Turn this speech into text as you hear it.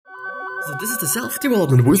So this is the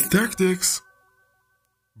self-development with tactics.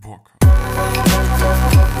 Book.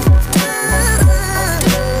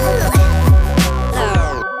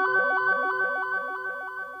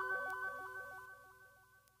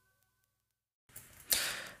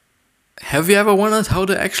 Have you ever wondered how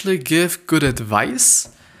to actually give good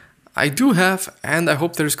advice? I do have, and I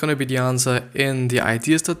hope there's going to be the answer in the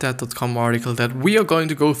ideas.that.com article that we are going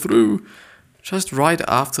to go through just right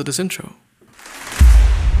after this intro.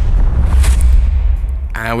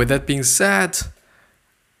 And with that being said,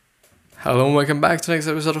 hello and welcome back to the next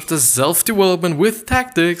episode of the Self-Development with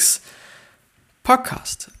Tactics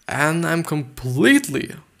podcast. And I'm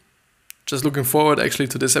completely just looking forward actually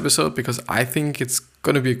to this episode because I think it's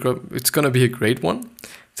gonna be a great one.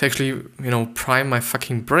 It's actually, prime my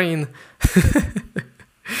fucking brain.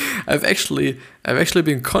 I've actually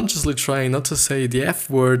been consciously trying not to say the F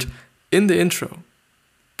word in the intro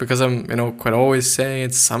because I'm, quite always saying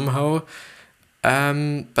it somehow.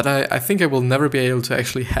 But I think I will never be able to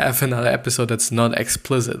actually have another episode that's not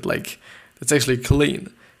explicit, like that's actually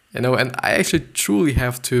clean, and I actually truly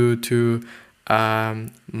have to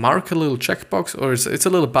mark a little checkbox, or it's a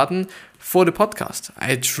little button for the podcast.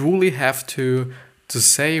 I truly have to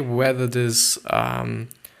say whether this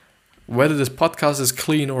podcast is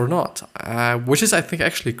clean or not, which is I think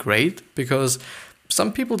actually great because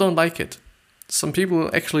some people don't like it. Some people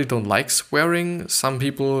actually don't like swearing. Some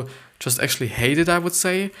people just actually hate it, I would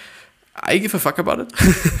say. I give a fuck about it.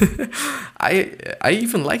 I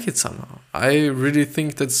even like it somehow. I really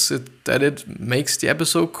think that it makes the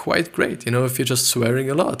episode quite great, if you're just swearing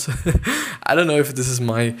a lot. I don't know if this is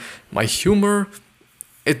my humor.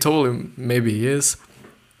 It totally maybe is.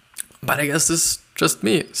 But I guess this is just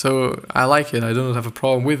me. So I like it. I don't have a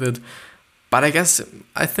problem with it. But I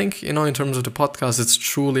think, in terms of the podcast, it's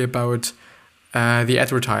truly about the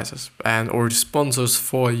advertisers or the sponsors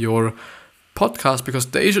for your podcast, because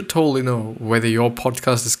they should totally know whether your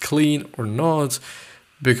podcast is clean or not,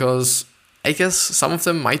 because I guess some of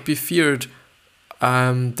them might be feared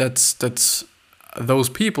that those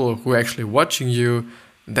people who are actually watching you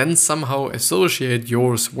then somehow associate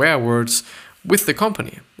your swear words with the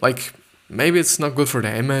company. Like maybe it's not good for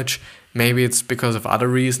their image, maybe it's because of other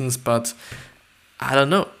reasons, but I don't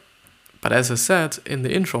know. But as I said in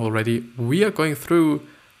the intro already, we are going through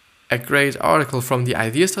a great article from the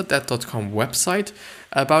ideas.that.com website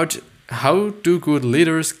about how do good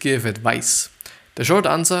leaders give advice. The short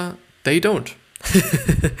answer, they don't.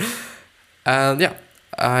 And yeah,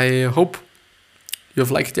 I hope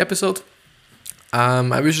you've liked the episode.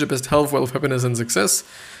 I wish you the best health, wealth, happiness and success.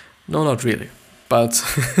 No, not really. But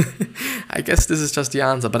I guess this is just the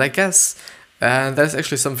answer. But I guess there's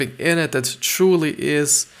actually something in it that truly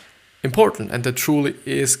is important and that truly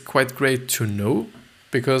is quite great to know,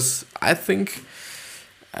 because I think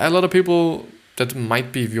a lot of people that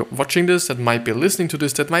might be watching this, that might be listening to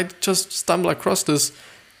this, that might just stumble across this,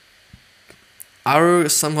 are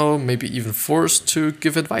somehow maybe even forced to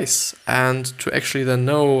give advice, and to actually then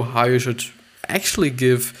know how you should actually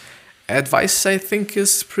give advice, I think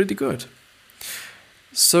is pretty good.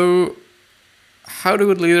 So how do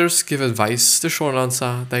good leaders give advice? The short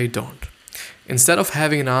answer, they don't. Instead of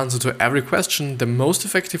having an answer to every question, the most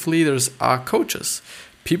effective leaders are coaches,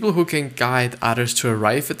 people who can guide others to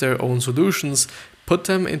arrive at their own solutions, put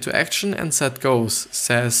them into action and set goals,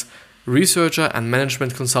 says researcher and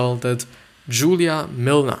management consultant Julia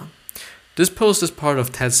Milner. This post is part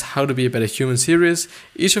of TED's How to Be a Better Human series,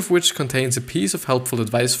 each of which contains a piece of helpful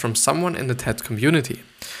advice from someone in the TED community.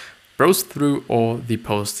 Browse through all the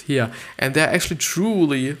posts here, and they're actually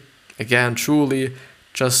truly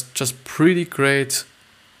just pretty great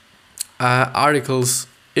articles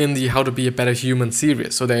in the How to Be a Better Human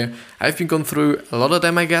series. So I've been going through a lot of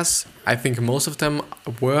them, I guess. I think most of them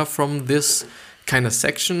were from this kind of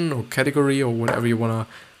section or category or whatever you want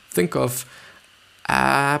to think of.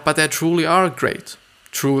 But they truly are great.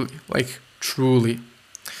 Truly.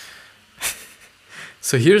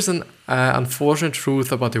 So here's an unfortunate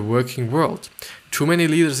truth about the working world. Too many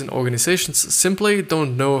leaders in organizations simply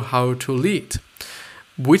don't know how to lead.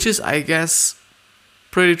 Which is, I guess,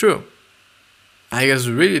 pretty true. I guess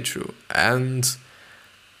really true. And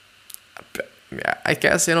I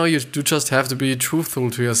guess, you do just have to be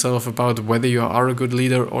truthful to yourself about whether you are a good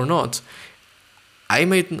leader or not. I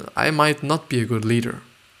might not be a good leader.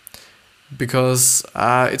 Because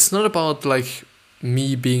it's not about like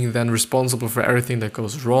me being then responsible for everything that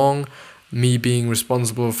goes wrong, me being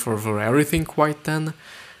responsible for everything quite then.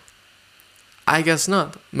 I guess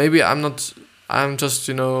not. Maybe I'm just,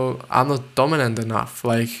 I'm not dominant enough.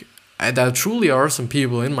 Like, there truly are some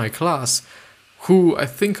people in my class who I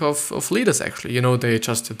think of leaders actually. They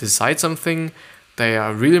just decide something, they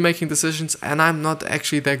are really making decisions, and I'm not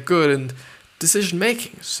actually that good in decision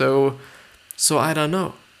making. So I don't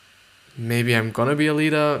know. Maybe I'm gonna be a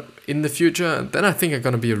leader in the future, and then I think I'm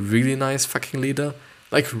gonna be a really nice fucking leader.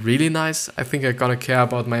 Like, really nice. I think I'm gonna care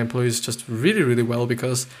about my employees just really, really well,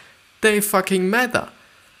 because they fucking matter.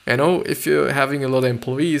 If you're having a lot of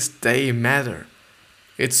employees, they matter.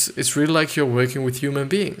 It's really like you're working with human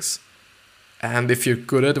beings. And if you're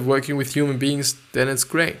good at working with human beings, then it's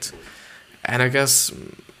great. And I guess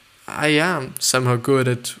I am somehow good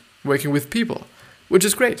at working with people, which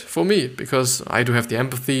is great for me, because I do have the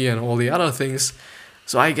empathy and all the other things.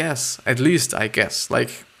 So I guess.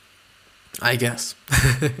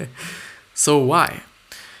 So why?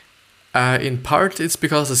 In part, it's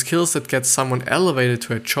because the skills that get someone elevated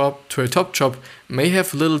to a top job may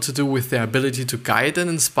have little to do with their ability to guide and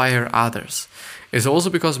inspire others. It's also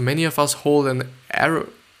because many of us hold an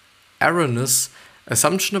erroneous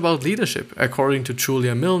assumption about leadership. According to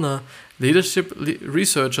Julia Milner, leadership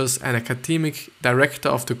researcher and academic director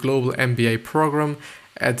of the global MBA program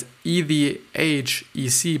at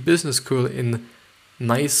ETH Business School in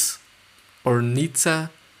Nice or Nizza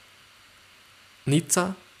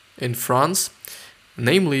in France.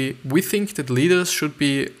 Namely, we think that leaders should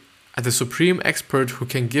be the supreme expert who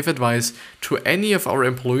can give advice to any of our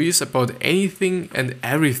employees about anything and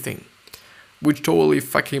everything. Which totally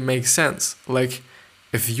fucking makes sense. Like,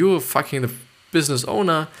 if you're fucking the business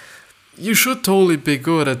owner, you should totally be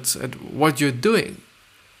good at what you're doing.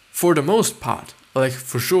 For the most part. Like,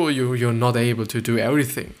 for sure you're not able to do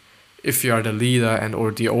everything. If you are the leader and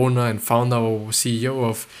or the owner and founder or CEO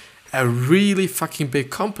of a really fucking big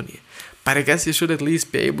company. But I guess you should at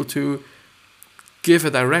least be able to give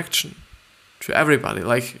a direction to everybody.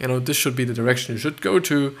 Like, this should be the direction you should go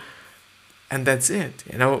to, and that's it,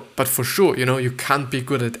 But for sure, you can't be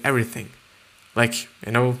good at everything. Like,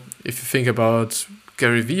 if you think about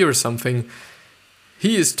Gary Vee or something,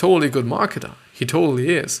 he is totally good marketer. He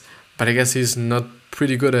totally is. But I guess he's not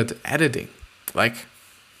pretty good at editing. Like,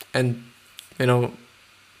 and,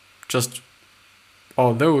 just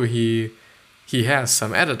although he has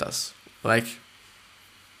some editors, like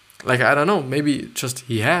I don't know, maybe just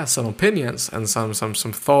he has some opinions and some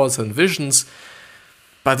thoughts and visions,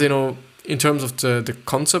 but in terms of the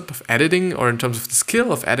concept of editing or in terms of the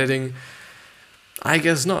skill of editing, I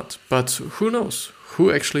guess not. But who knows?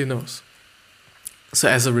 Who actually knows? So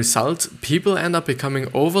as a result, people end up becoming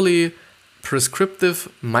overly prescriptive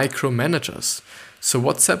micromanagers. So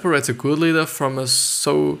what separates a good leader from a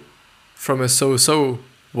so-so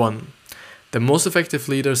one? The most effective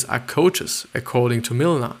leaders are coaches, according to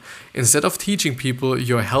Milner. Instead of teaching people,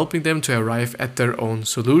 you're helping them to arrive at their own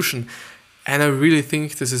solution. And I really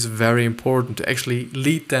think this is very important, to actually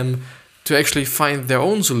lead them to actually find their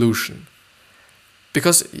own solution.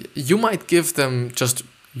 Because you might give them just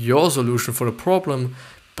your solution for the problem,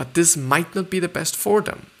 but this might not be the best for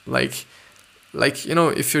them. Like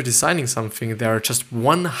if you're designing something, there are just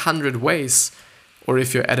 100 ways, or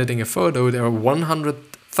if you're editing a photo, there are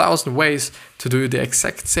 100,000 ways to do the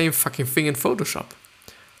exact same fucking thing in Photoshop.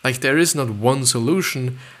 Like, there is not one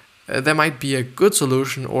solution. There might be a good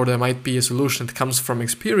solution, or there might be a solution that comes from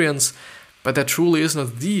experience, but that truly is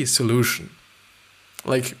not the solution.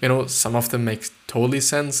 Like, some of them make totally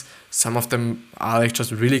sense. Some of them are like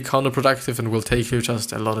just really counterproductive and will take you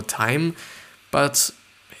just a lot of time, but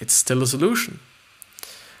it's still a solution.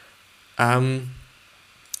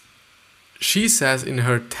 She says in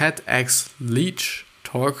her TEDx Leech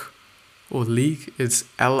talk, or League, it's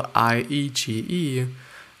Liege.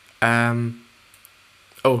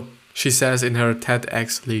 She says in her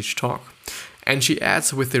TEDx Leech talk. And she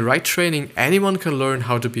adds, with the right training, anyone can learn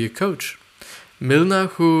how to be a coach. Milner,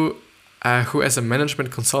 who as a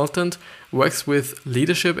management consultant works with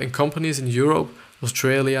leadership in companies in Europe,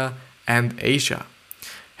 Australia, and Asia,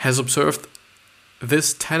 has observed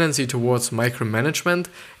this tendency towards micromanagement,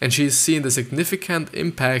 and she's seen the significant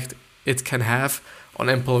impact it can have on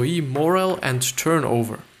employee morale and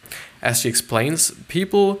turnover. As she explains,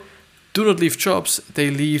 people do not leave jobs, they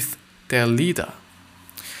leave their leader.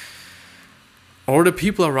 Or the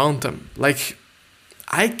people around them. Like,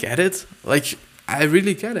 I get it. Like, I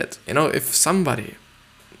really get it. If somebody,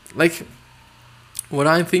 like, what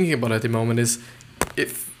I'm thinking about at the moment is,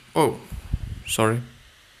 if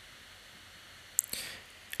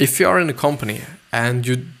you are in a company and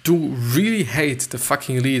you do really hate the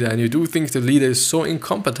fucking leader, and you do think the leader is so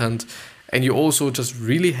incompetent, and you also just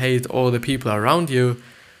really hate all the people around you,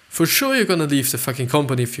 for sure you're gonna leave the fucking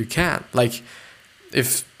company if you can. Like,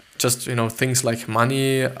 if just, things like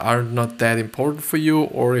money are not that important for you,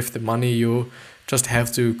 or if the money you just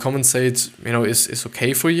have to compensate, is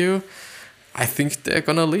okay for you, I think they're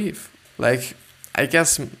gonna leave. Like, I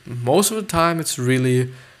guess most of the time it's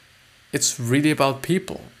really about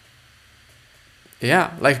people.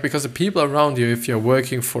 Yeah, like, because the people around you, if you're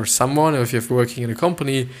working for someone or if you're working in a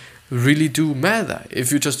company, really do matter.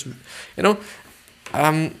 If you just,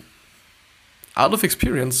 out of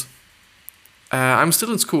experience, I'm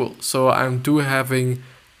still in school, so I'm having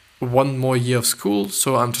one more year of school,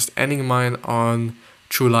 so I'm just ending mine on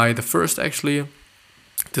July the 1st, actually.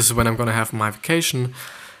 This is when I'm gonna have my vacation.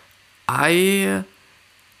 I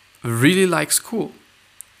really like school,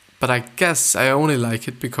 but I guess I only like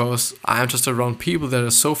it because I'm just around people that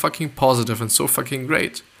are so fucking positive and so fucking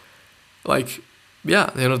great. Like,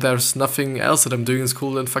 yeah, there's nothing else that I'm doing in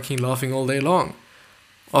school than fucking laughing all day long.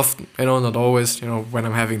 Often, not always, when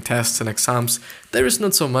I'm having tests and exams, there is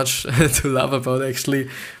not so much to laugh about, actually,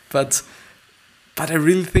 but I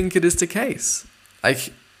really think it is the case.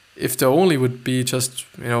 Like, if there only would be just,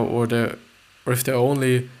 or if there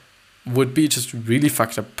only would be just really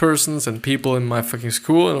fucked up persons and people in my fucking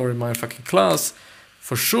school or in my fucking class,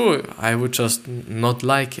 for sure I would just not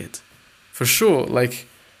like it. For sure, like,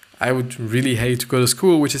 I would really hate to go to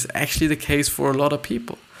school, which is actually the case for a lot of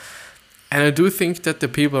people. And I do think that the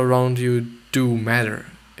people around you do matter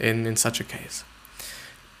in such a case.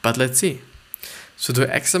 But let's see. So to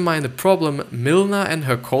examine the problem, Milner and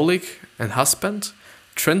her colleague and husband,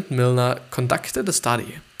 Trent Milner, conducted a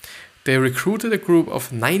study. They recruited a group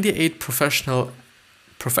of 98 professionals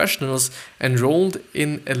enrolled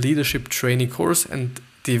in a leadership training course and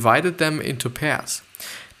divided them into pairs.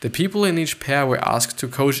 The people in each pair were asked to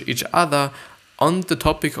coach each other on the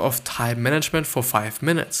topic of time management for 5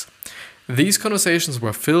 minutes. These conversations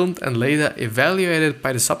were filmed and later evaluated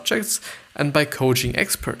by the subjects and by coaching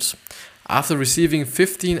experts. After receiving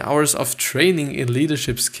 15 hours of training in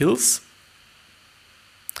leadership skills,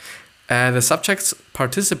 the subjects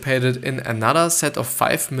participated in another set of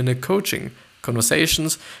 5-minute coaching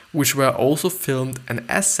conversations, which were also filmed and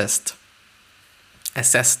assessed.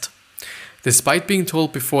 Despite being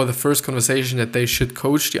told before the first conversation that they should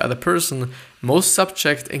coach the other person, most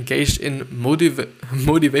subjects engaged in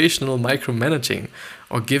motivational micromanaging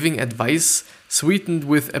or giving advice sweetened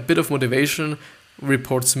with a bit of motivation,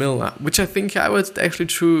 reports Milner, which I think I would actually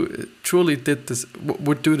truly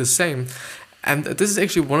would do the same. And this is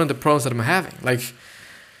actually one of the problems that I'm having. Like,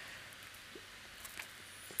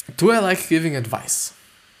 do I like giving advice?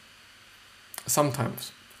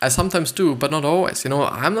 Sometimes. I sometimes do, but not always.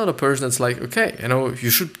 I'm not a person that's like, okay, you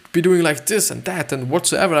should be doing like this and that and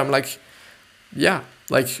whatsoever. I'm like, yeah,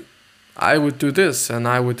 like, I would do this and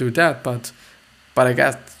I would do that, but I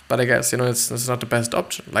guess, it's not the best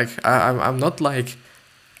option. Like, I'm not like,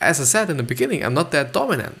 as I said in the beginning, I'm not that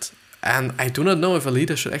dominant, and I do not know if a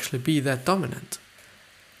leader should actually be that dominant.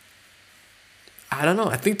 I don't know.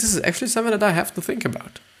 I think this is actually something that I have to think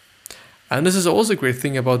about. And this is also a great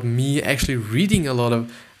thing about me actually reading a lot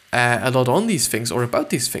on these things or about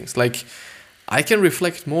these things. Like, I can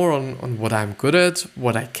reflect more on what I'm good at,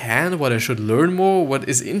 what I can, what I should learn more, what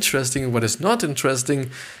is interesting, what is not interesting,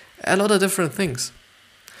 a lot of different things.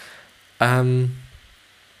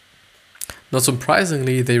 Not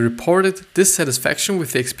surprisingly, they reported dissatisfaction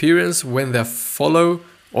with the experience when their fellow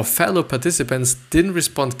participants didn't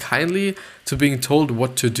respond kindly to being told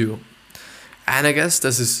what to do. And I guess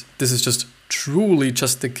this is just truly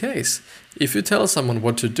just the case. If you tell someone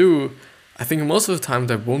what to do, I think most of the time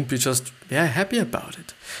they won't be just happy about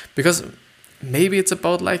it. Because maybe it's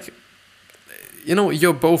about like,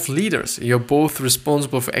 you're both leaders. You're both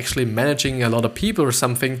responsible for actually managing a lot of people or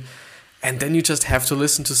something. And then you just have to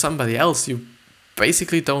listen to somebody else you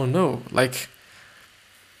basically don't know. Like,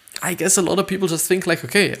 I guess a lot of people just think like,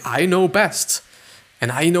 okay, I know best.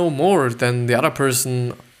 And I know more than the other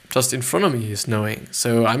person just in front of me is knowing.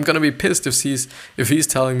 So I'm gonna be pissed if he's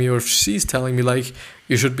telling me or if she's telling me like,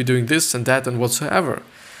 you should be doing this and that and whatsoever.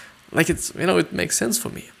 Like, it's, it makes sense for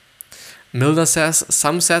me. Milner says,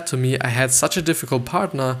 some said to me I had such a difficult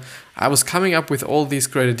partner. I was coming up with all these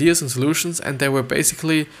great ideas and solutions and they were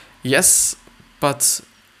basically, yes, but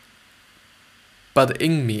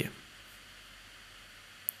ing me.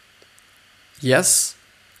 Yes,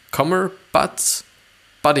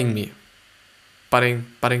 butting me. Butting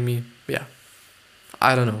me, yeah.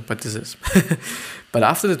 I don't know what this is. But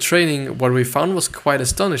after the training, what we found was quite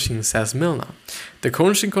astonishing, says Milner. The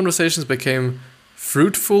coaching conversations became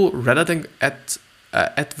fruitful rather than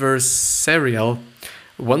adversarial.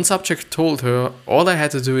 One subject told her, all I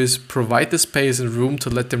had to do is provide the space and room to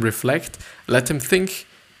let them reflect, let them think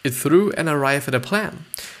it through and arrive at a plan.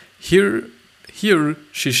 Here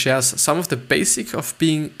she shares some of the basics of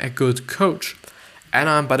being a good coach. And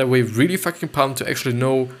I'm, by the way, really fucking pumped to actually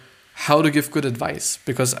know how to give good advice.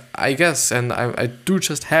 Because I guess, and I do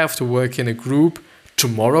just have to work in a group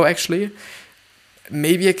tomorrow actually,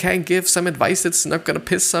 maybe I can give some advice that's not gonna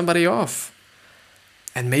piss somebody off.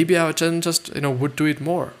 And maybe I would just, would do it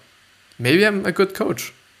more. Maybe I'm a good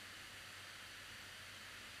coach.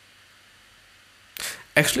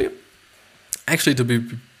 Actually, to be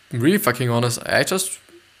really fucking honest, I just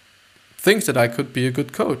think that I could be a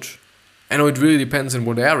good coach. I know it really depends in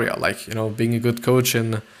what area, like, being a good coach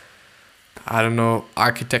in, I don't know,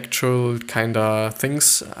 architectural kind of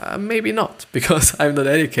things, maybe not, because I'm not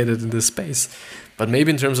educated in this space. But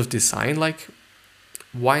maybe in terms of design, like,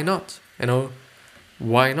 why not?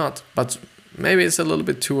 Why not? But maybe it's a little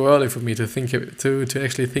bit too early for me to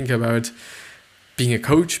actually think about being a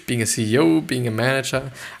coach, being a CEO, being a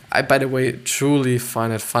manager. I, by the way, truly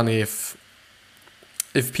find it funny if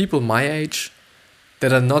people my age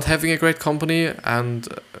that are not having a great company and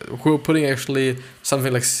who are putting actually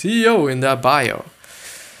something like CEO in their bio,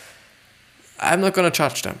 I'm not gonna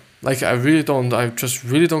judge them. Like, I just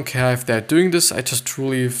really don't care if they're doing this. I just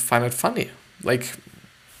truly find it funny. Like,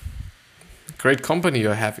 great company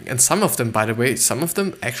you're having. And some of them, by the way,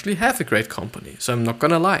 actually have a great company. So I'm not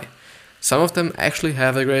gonna lie. Some of them actually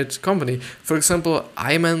have a great company. For example,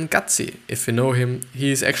 Ayman Ghazi, if you know him,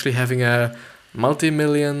 he's actually having a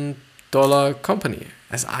multi-million-dollar company,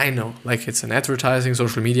 as I know. Like, it's an advertising,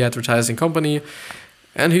 social media advertising company,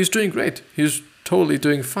 and he's doing great. He's totally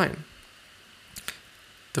doing fine.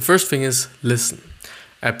 The first thing is listen.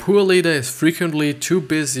 A poor leader is frequently too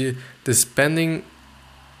busy dispensing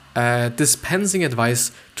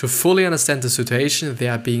advice to fully understand the situation they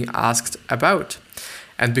are being asked about.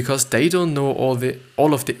 And because they don't know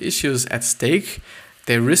all of the issues at stake,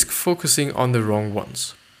 they risk focusing on the wrong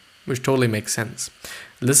ones, which totally makes sense.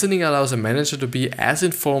 Listening allows a manager to be as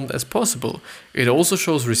informed as possible. It also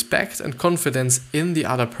shows respect and confidence in the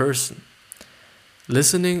other person.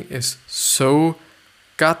 Listening is so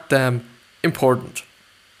goddamn important.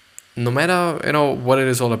 No matter, what it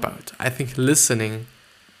is all about. I think listening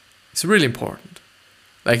is really important.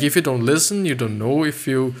 Like, if you don't listen, you don't know. If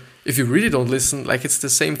you really don't listen, like, it's the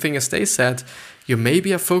same thing as they said, you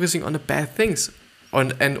maybe are focusing on the bad things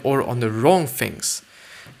or on the wrong things.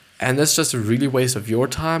 And that's just a really waste of your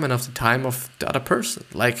time and of the time of the other person.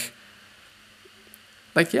 Like,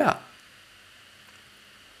 yeah.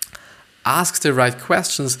 Ask the right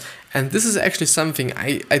questions. And this is actually something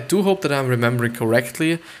I do hope that I'm remembering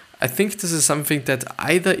correctly. I think this is something that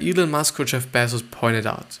either Elon Musk or Jeff Bezos pointed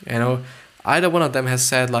out. Either one of them has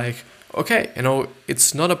said, like, okay,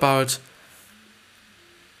 it's not about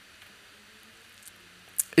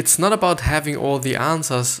having all the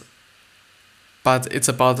answers, but it's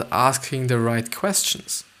about asking the right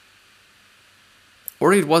questions.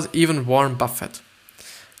 Or it was even Warren Buffett.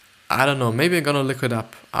 I don't know, maybe I'm gonna look it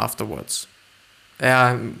up afterwards.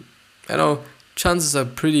 Yeah, chances are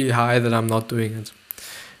pretty high that I'm not doing it.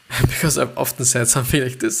 Because I've often said something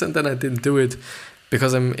like this and then I didn't do it.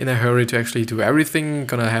 Because I'm in a hurry to actually do everything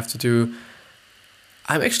I'm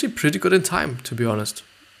actually pretty good in time, to be honest.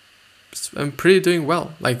 I'm pretty doing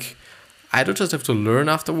well. Like, I don't just have to learn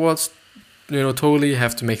afterwards, totally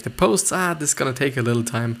have to make the posts. This is gonna take a little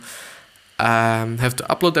time. Have to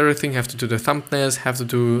upload everything, have to do the thumbnails, have to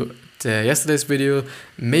do yesterday's video.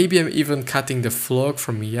 Maybe I'm even cutting the vlog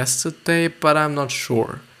from yesterday, but I'm not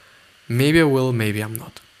sure. Maybe I will, maybe I'm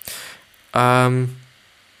not.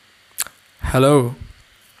 Hello.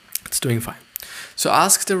 It's doing fine. So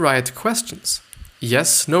ask the right questions.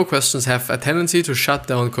 Yes, no questions have a tendency to shut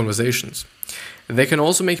down conversations. They can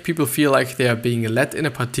also make people feel like they are being led in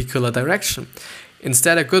a particular direction.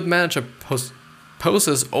 Instead, a good manager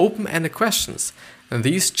poses open-ended questions, and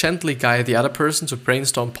these gently guide the other person to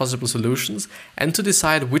brainstorm possible solutions and to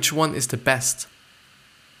decide which one is the best.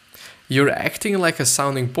 You're acting like a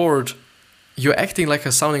sounding board,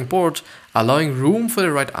 allowing room for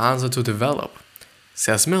the right answer to develop,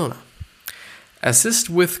 says Milner. Assist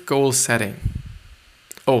with goal setting.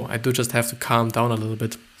 Oh, I do just have to calm down a little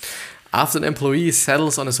bit. After an employee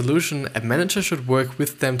settles on a solution, a manager should work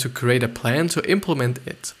with them to create a plan to implement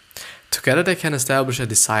it. Together they can establish a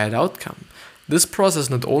desired outcome. This process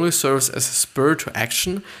not only serves as a spur to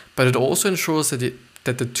action, but it also ensures that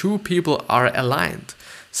the two people are aligned.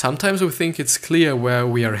 Sometimes we think it's clear where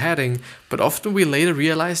we are heading, but often we later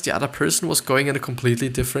realize the other person was going in a completely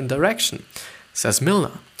different direction, says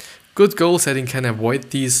Milner. Good goal setting can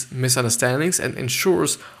avoid these misunderstandings and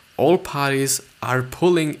ensures all parties are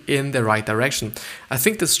pulling in the right direction. I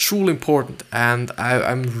think that's truly important, and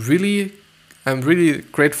I'm really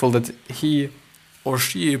grateful that he or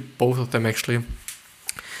she, both of them actually,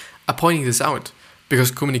 are pointing this out, Because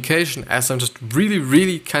communication, as I'm just really,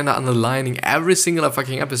 really kind of underlining every single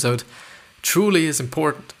fucking episode, truly is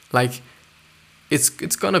important. Like,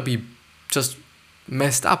 it's gonna be just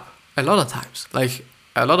messed up a lot of times. Like,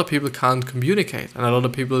 a lot of people can't communicate, and a lot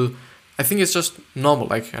of people, I think it's just normal.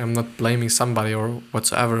 Like, I'm not blaming somebody or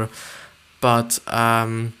whatsoever, but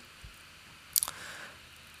and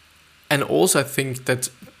also I think that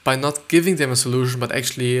by not giving them a solution, but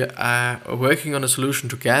actually working on a solution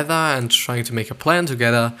together and trying to make a plan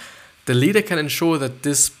together, the leader can ensure that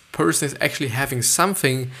this person is actually having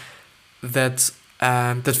something that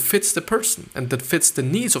that fits the person and that fits the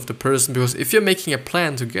needs of the person. Because if you're making a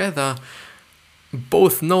plan together,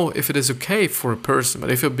 both know if it is okay for a person.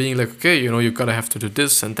 But if you're being like, okay, you gotta have to do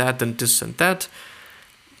this and that and this and that,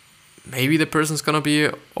 maybe the person's gonna be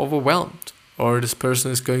overwhelmed, or this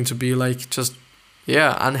person is going to be like just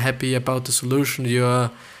unhappy about the solution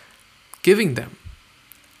you're giving them,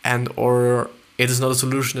 and or it is not a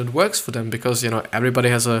solution that works for them, because everybody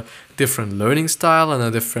has a different learning style and a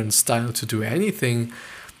different style to do anything.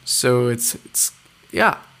 So it's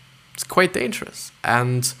quite dangerous.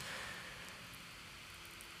 And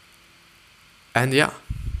I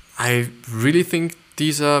really think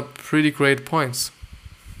these are pretty great points.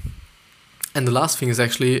 And the last thing is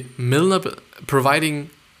actually Milner providing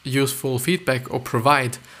useful feedback, or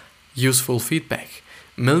provide useful feedback.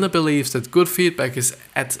 Milner believes that good feedback is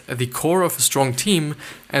at the core of a strong team,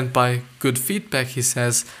 and by good feedback he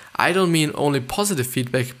says, I don't mean only positive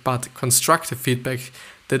feedback, but constructive feedback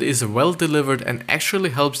that is well delivered and actually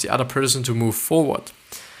helps the other person to move forward.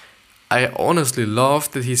 I honestly love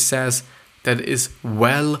that he says that is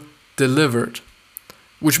well delivered,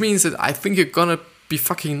 which means that I think you're gonna be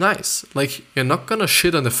fucking nice. Like, you're not gonna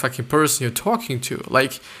shit on the fucking person you're talking to.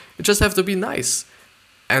 Like, you just have to be nice.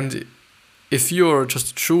 And if you're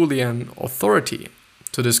just truly an authority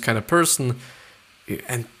to this kind of person,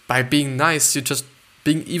 and by being nice, you're just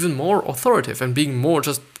being even more authoritative and being more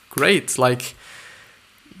just great. Like,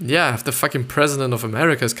 if the fucking president of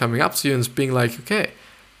America is coming up to you and is being like, okay,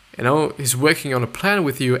 he's working on a plan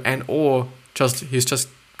with you, and or he's just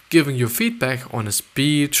giving you feedback on a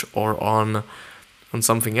speech or on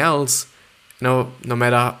something else, no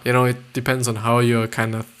matter, it depends on how you're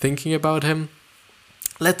kind of thinking about him.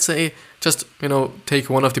 Let's say, just, take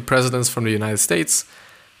one of the presidents from the United States,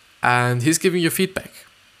 and he's giving you feedback.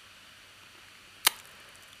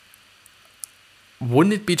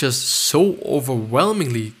 Wouldn't it be just so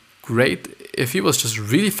overwhelmingly great if he was just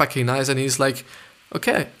really fucking nice and he's like,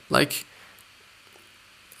 okay, like,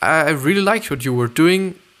 I really like what you were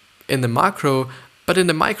doing in the macro, but in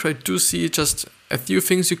the micro I do see just a few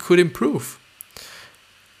things you could improve.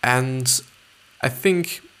 And I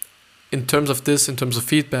think in terms of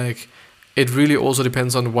feedback, it really also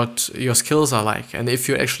depends on what your skills are like, and if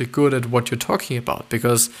you're actually good at what you're talking about,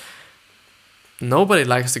 because nobody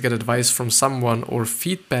likes to get advice from someone or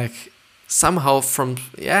feedback somehow from,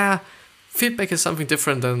 feedback is something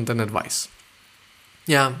different than advice.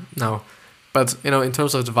 But, in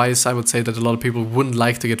terms of advice, I would say that a lot of people wouldn't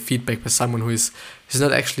like to get feedback by someone who's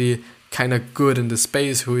not actually kind of good in the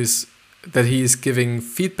space, that he is giving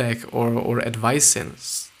feedback or advice in.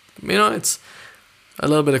 It's a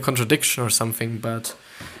little bit of contradiction or something, but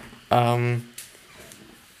I'm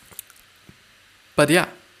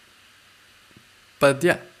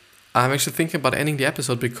actually thinking about ending the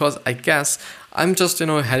episode, because I guess I'm just,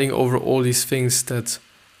 heading over all these things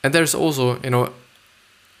and there's also,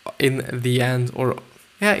 in the end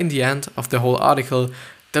of the whole article,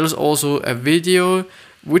 there's also a video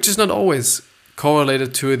which is not always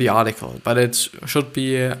correlated to the article, but it should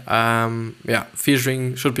be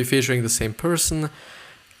featuring the same person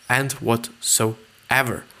and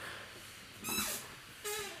whatsoever.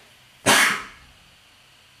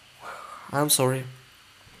 I'm sorry.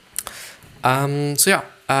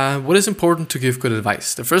 What is important to give good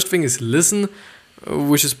advice? The first thing is listen,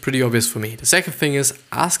 which is pretty obvious for me. The second thing is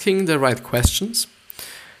asking the right questions.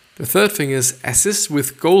 The third thing is assist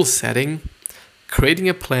with goal setting, creating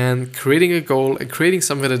a plan, creating a goal, and creating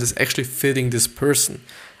something that is actually fitting this person,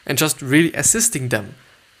 and just really assisting them.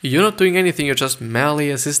 You're not doing anything, you're just merely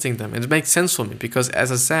assisting them. It makes sense for me, because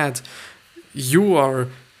as I said, you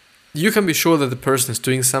can be sure that the person is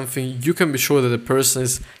doing something, you can be sure that the person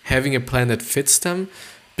is having a plan that fits them,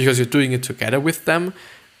 because you're doing it together with them,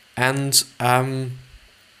 and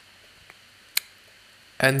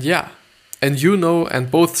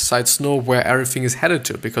both sides know where everything is headed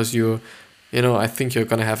to, because I think you're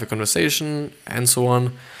gonna have a conversation and so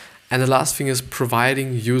on. And the last thing is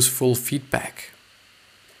providing useful feedback.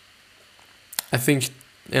 I think,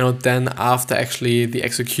 then after actually the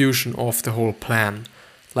execution of the whole plan,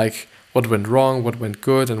 like what went wrong, what went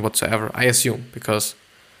good, and whatsoever. I assume, because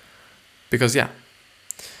yeah.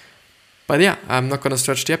 But yeah, I'm not gonna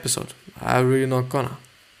stretch the episode. I'm really not gonna.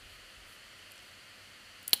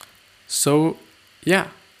 So, yeah.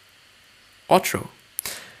 Outro.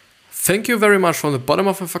 Thank you very much from the bottom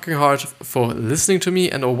of my fucking heart for listening to me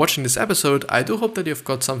and or watching this episode. I do hope that you've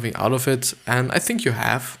got something out of it, and I think you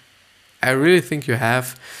have. I really think you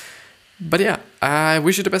have. But yeah, I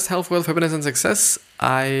wish you the best health, wealth, happiness, and success.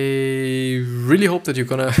 I really hope that you're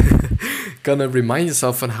gonna remind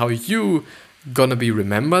yourself on how you gonna be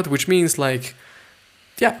remembered, which means like,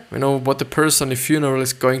 yeah, what the person at the funeral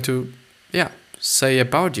is going to, say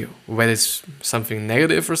about you, whether it's something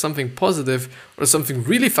negative or something positive, or something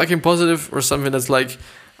really fucking positive, or something that's like,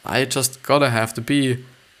 I just gotta have to be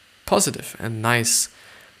positive and nice.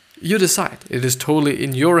 You decide. It is totally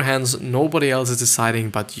in your hands. Nobody else is deciding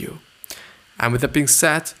but you. And with that being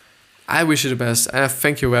said, I wish you the best, and I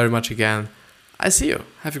thank you very much again. I see you.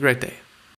 Have a great day.